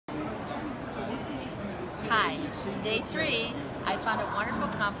Hi, day 3, I found a wonderful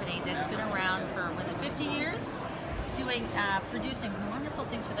company that's been around for, was it 50 years? Producing wonderful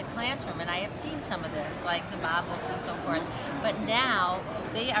things for the classroom, and I have seen some of this, like the Bob books and so forth. But now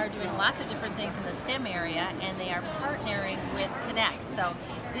they are doing lots of different things in the STEM area, and they are partnering with Connect. So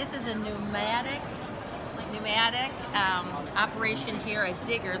this is a pneumatic operation here, a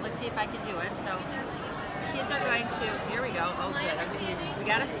digger. Let's see if I can do it. So kids are going to, here we go, oh good, okay. We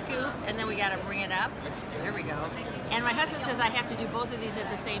got to scoop and then we got to bring it up. There we go. And my husband says I have to do both of these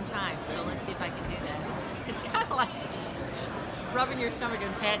at the same time, so let's see if I can do that. It's kind of like rubbing your stomach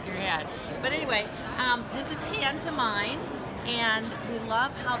and patting your head. But anyway, this is Hand2Mind, and we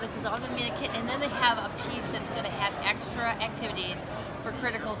love how this is all going to be in a kit, and then they have a piece that's going to have extra activities for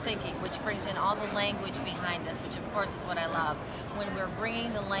critical thinking, which brings in all the language behind this, which of course is what I love, when we're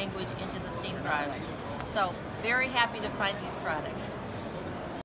bringing the language into the STEAM products. So very happy to find these products.